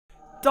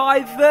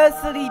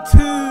Diversity 2!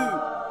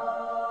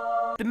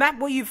 The map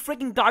where you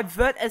freaking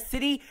divert a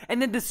city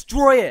and then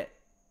destroy it.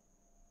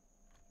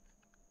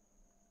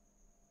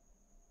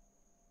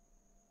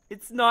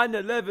 It's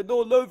 9/11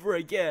 all over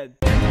again.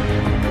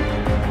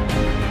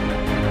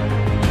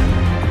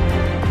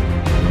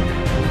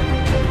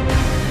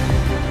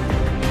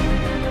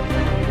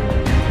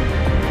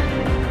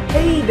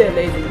 Hey there,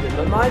 ladies and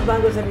gentlemen, my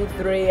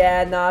Jablonsky-Battle,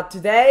 and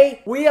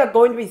today we are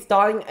going to be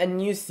starting a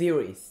new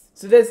series.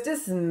 So there's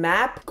this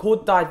map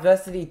called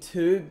Diversity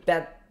 2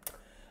 that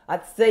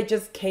I'd say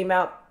just came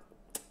out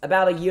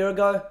about a year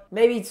ago,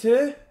 maybe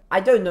 2. I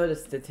don't know the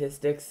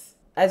statistics.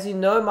 As you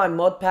know, my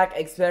mod pack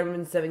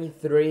Experiment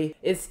 73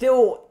 is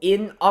still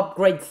in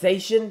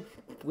upgradation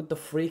with the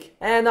freak,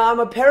 and I'm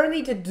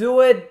apparently to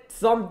do it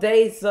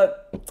someday. So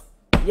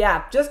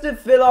yeah, just to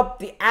fill up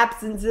the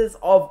absences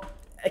of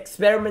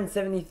Experiment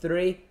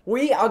 73,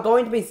 we are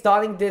going to be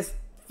starting this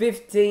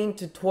 15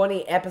 to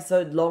 20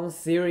 episode long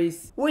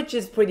series, which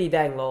is pretty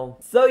dang long.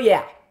 So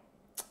yeah,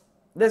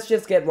 let's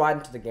just get right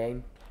into the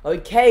game.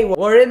 Okay,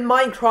 we're in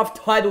Minecraft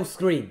title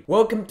screen.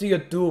 Welcome to your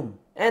doom.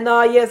 And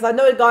yes, I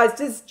know guys,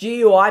 this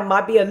GUI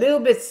might be a little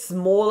bit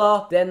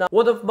smaller than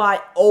one of my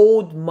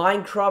old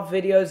Minecraft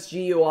videos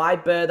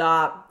GUI, but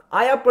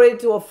I upgraded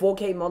to a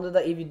 4K monitor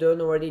if you don't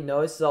already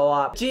know,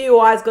 so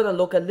GUI is gonna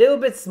look a little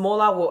bit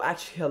smaller, well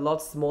actually a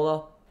lot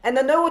smaller. And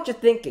I know what you're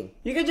thinking,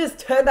 you can just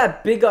turn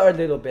that bigger a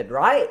little bit,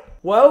 right?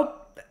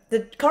 Well,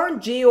 the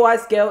current GUI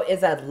scale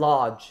is at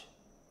large.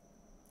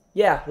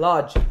 Yeah,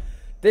 large.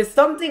 There's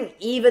something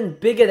even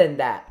bigger than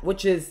that,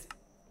 which is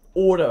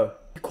auto.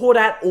 You call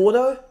that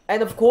auto?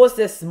 And of course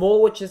there's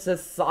small, which is the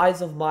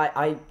size of my,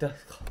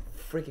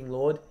 freaking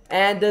lord.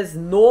 And there's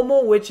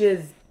normal, which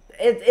is,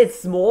 it's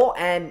small,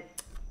 and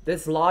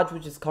there's large,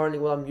 which is currently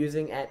what I'm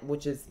using, and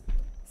which is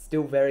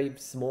still very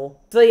small.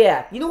 So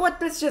yeah, you know what,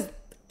 let's just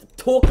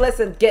talk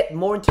less and get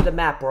more into the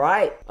map,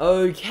 right?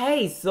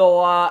 Okay,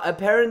 so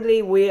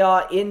apparently we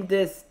are in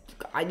this,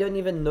 I don't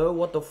even know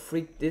what the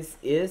freak this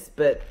is,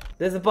 but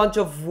there's a bunch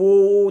of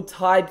wall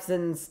types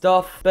and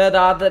stuff. But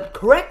the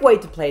correct way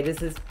to play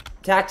this is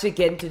to actually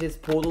get into this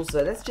portal,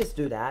 so let's just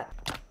do that.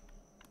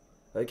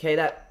 Okay,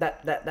 that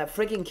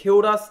freaking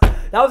killed us.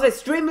 That was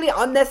extremely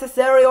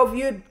unnecessary of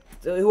you,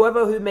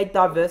 whoever who made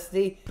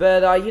Diversity.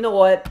 But you know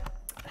what,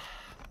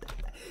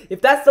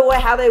 if that's the way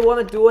how they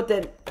want to do it,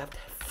 then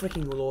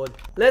freaking lord,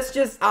 let's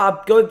just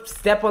go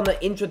step on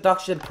the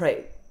introduction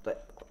prey.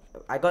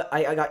 I got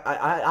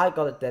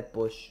a dead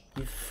bush.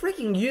 You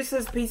freaking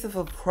useless piece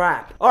of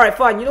crap. Alright,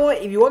 fine, you know what,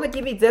 if you want to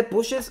give me dead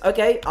bushes,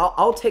 okay,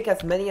 I'll take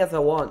as many as I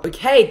want.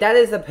 Okay, that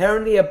is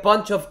apparently a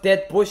bunch of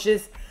dead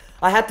bushes.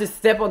 I had to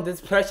step on this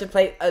pressure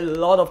plate a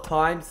lot of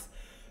times.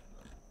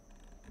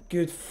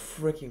 Good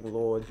freaking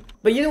lord.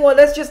 But you know what,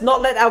 let's just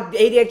not let our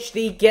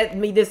ADHD get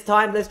me this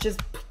time. Let's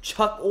just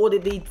chuck all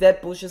of these dead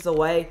bushes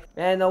away.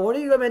 And what are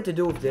you meant to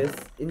do with this?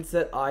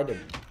 Insert item.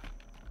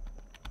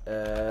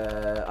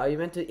 Are you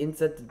meant to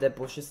insert the dead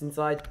bushes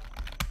inside?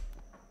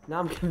 Now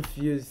I'm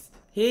confused.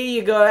 Here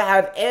you go,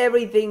 have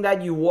everything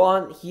that you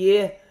want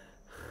here.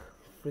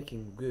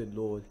 Freaking good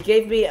lord. It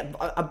gave me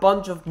a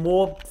bunch of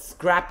more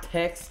scrap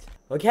text.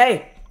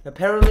 Okay,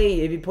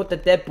 apparently if you put the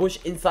dead bush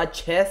inside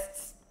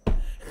chests,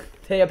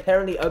 they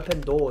apparently open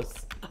doors.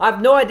 I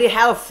have no idea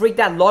how to freak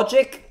that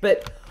logic,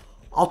 but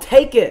I'll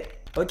take it.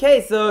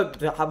 Okay, so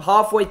I'm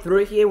halfway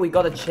through here. We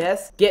got a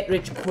chest. Get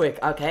rich quick.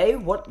 Okay,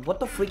 what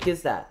the freak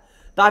is that?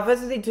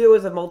 Diversity 2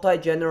 is a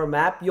multi-genre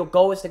map. Your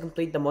goal is to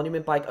complete the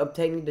monument by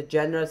obtaining the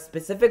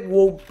genre-specific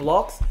wall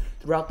blocks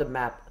throughout the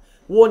map.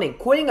 Warning,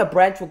 quitting a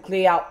branch will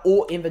clear out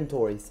all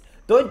inventories.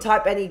 Don't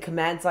type any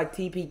commands like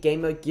TP,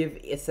 gamer, give,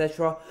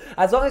 etc.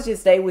 As long as you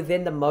stay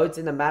within the modes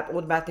in the map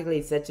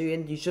automatically set you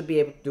in, you should be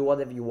able to do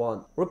whatever you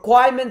want.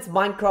 Requirements,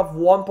 Minecraft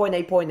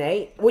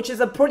 1.8.8, which is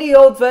a pretty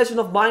old version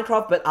of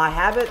Minecraft, but I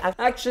have it.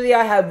 Actually,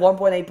 I have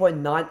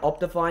 1.8.9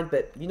 Optifine,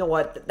 but you know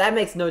what? That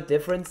makes no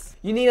difference.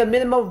 You need a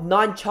minimum of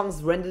 9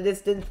 chunks render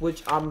distance,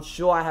 which I'm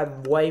sure I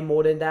have way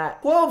more than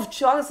that. 12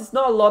 chunks is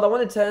not a lot. I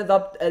want to turn it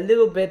up a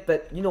little bit,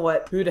 but you know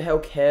what? Who the hell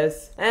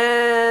cares?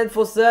 And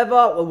for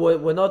server,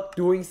 we're not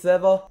doing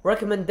server.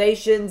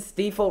 Recommendations,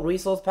 default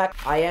resource pack.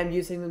 I am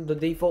using the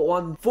default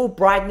one. Full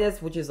brightness,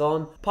 which is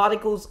on.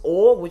 Particles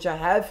ore, which I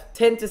have.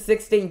 10 to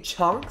 16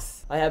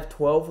 chunks. I have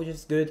 12, which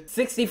is good.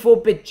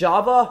 64-bit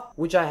Java,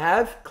 which I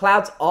have.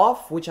 Clouds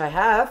off, which I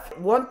have.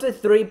 1 to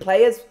 3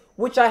 players,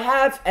 which I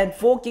have. And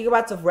 4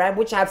 gigabytes of RAM,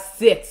 which I have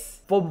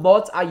 6. For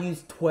mods, I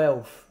use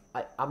 12.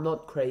 I'm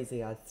not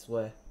crazy, I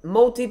swear.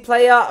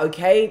 Multiplayer,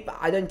 okay,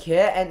 I don't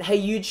care. And hey,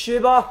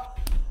 YouTuber,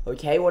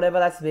 okay, whatever,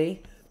 that's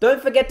me. Don't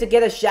forget to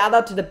get a shout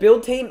out to the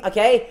build team,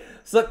 okay?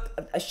 So,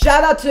 a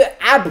shout out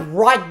to Ab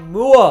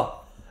Moore.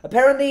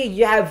 Apparently,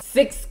 you have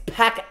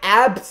 6-pack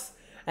abs,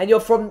 and you're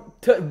from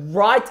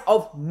right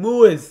of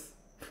Moors.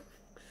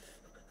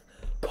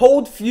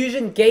 Cold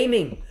Fusion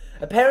Gaming.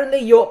 Apparently,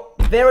 you're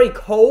very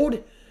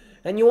cold,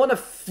 and you want to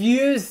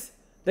fuse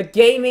the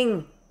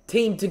gaming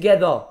team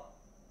together.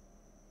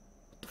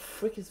 What the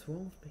frick is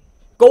wrong with me?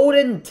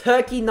 Golden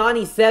Turkey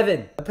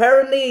 97.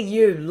 Apparently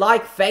you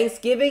like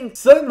Thanksgiving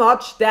so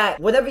much that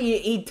whenever you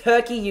eat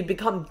turkey, you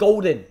become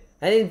golden.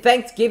 And in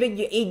Thanksgiving,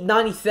 you eat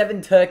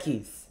 97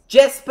 turkeys.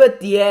 Jesper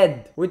the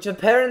End, which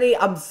apparently,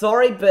 I'm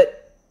sorry,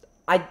 but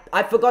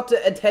I forgot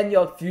to attend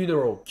your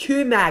funeral.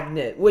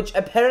 Q-Magnet, which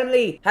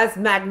apparently has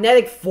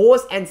magnetic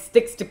force and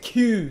sticks to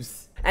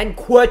Q's. And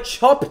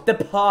Chop the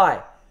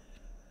Pie,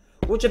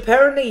 which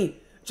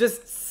apparently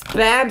just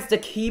spams the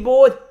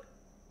keyboard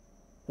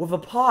with a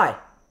pie.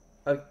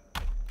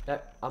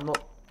 I'm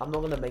not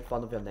gonna make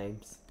fun of your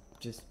names.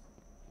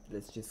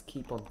 Let's just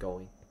keep on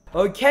going.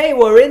 Okay,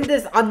 we're in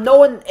this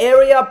unknown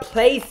area,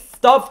 place,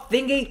 stuff,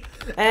 thingy,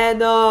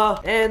 and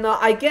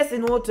I guess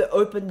in order to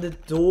open the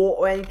door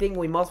or anything,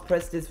 we must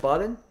press this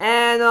button,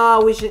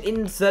 and we should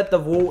insert the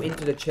wool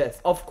into the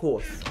chest, of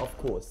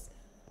course.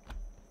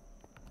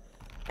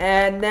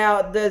 And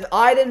now the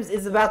items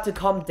is about to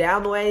come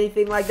down or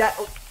anything like that.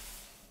 Oh.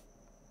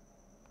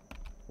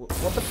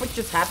 What the fuck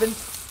just happened?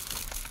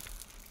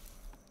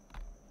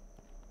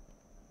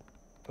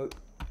 Oh.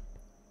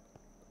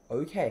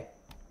 Okay.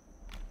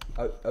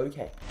 Oh,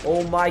 okay.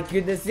 Oh my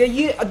goodness.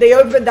 They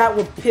opened that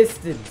with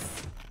pistons.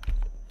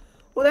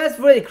 Well, that's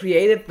really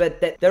creative, but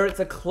there is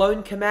a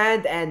clone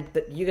command and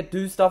you can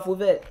do stuff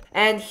with it.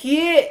 And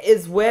here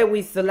is where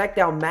we select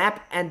our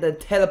map and the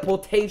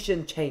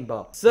teleportation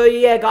chamber. So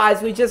yeah,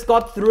 guys, we just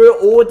got through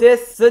all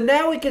this. So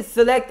now we can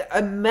select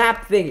a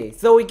map thingy.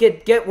 So we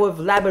could get with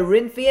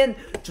Labyrinthian,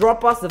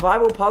 Dropper,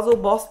 Survival, Puzzle,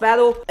 Boss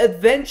Battle,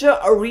 Adventure,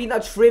 Arena,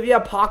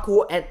 Trivia,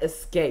 Parkour, and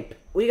Escape.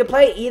 We can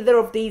play either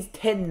of these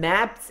 10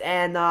 maps,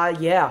 and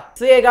yeah.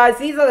 So yeah, guys,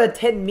 these are the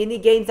 10 mini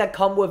games that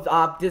come with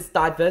this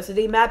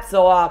diversity map.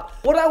 So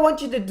what I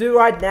want you to do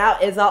right now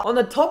is on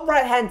the top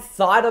right hand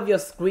side of your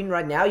screen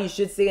right now, you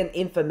should see an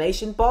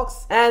information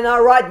box. And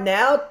right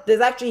now, there's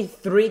actually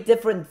 3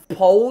 different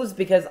polls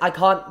because I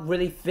can't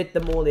really fit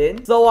them all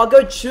in. So I'll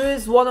go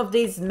choose one of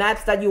these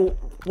maps that you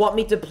want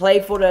me to play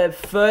for the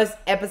first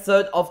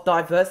episode of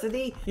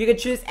diversity. You can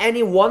choose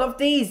any one of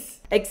these,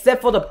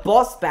 except for the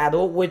boss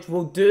battle, which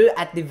we'll do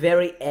at the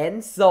very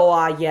end.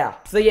 So, yeah.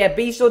 So, yeah,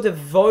 be sure to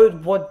vote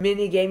what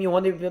mini game you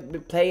want to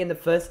play in the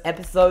first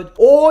episode.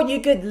 Or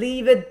you could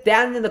leave it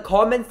down in the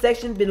comment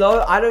section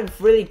below. I don't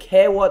really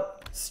care what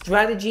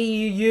strategy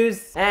you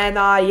use. And,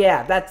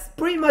 yeah, that's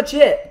pretty much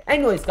it.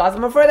 Anyways, guys,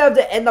 I'm afraid I have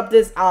to end up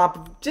this,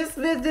 just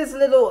this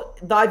little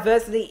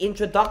diversity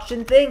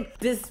introduction thing.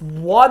 This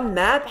one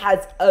map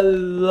has a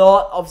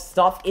lot of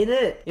stuff in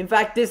it. In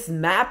fact, this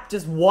map,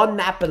 just one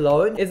map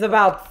alone, is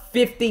about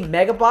 50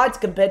 megabytes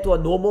compared to a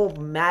normal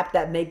map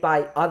that made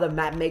by other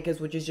map makers,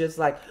 which is just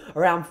like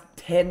around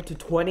 10 to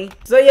 20.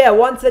 So yeah,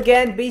 once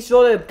again, be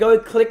sure to go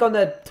click on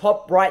the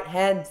top right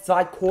hand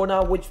side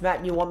corner which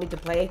map you want me to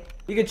play.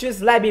 You can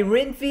choose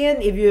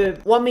Labyrinthian if you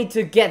want me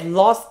to get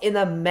lost in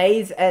a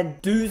maze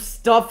and do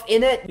stuff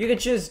in it. You can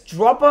choose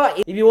Dropper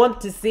if you want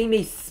to see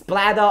me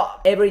splatter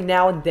every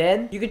now and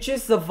then. You can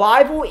choose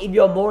Survival if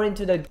you're more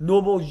into the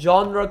normal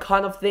genre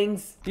kind of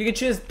things. You can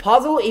choose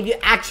Puzzle if you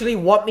actually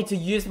want me to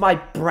use my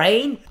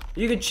brain.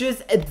 You can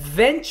choose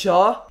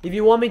Adventure if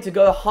you want me to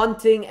go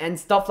hunting and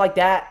stuff like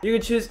that. You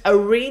can choose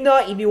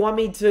Arena if you want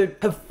me to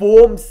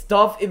perform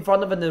stuff in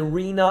front of an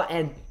arena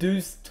and do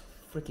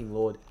freaking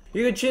lord.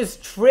 You can choose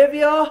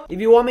Trivia if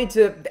you want me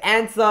to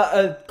answer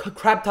a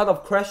crap ton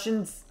of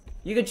questions.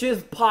 You can choose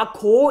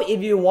Parkour if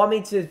you want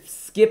me to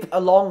skip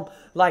along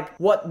like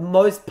what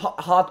most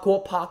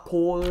hardcore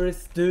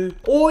parkourers do.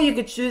 Or you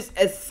could choose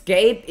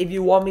Escape if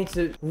you want me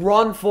to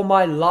run for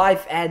my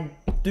life and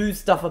do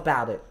stuff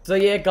about it. So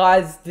yeah,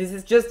 guys, this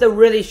is just a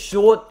really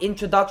short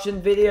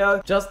introduction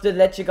video just to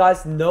let you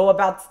guys know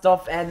about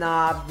stuff. And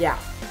yeah,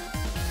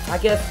 I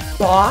guess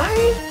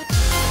bye.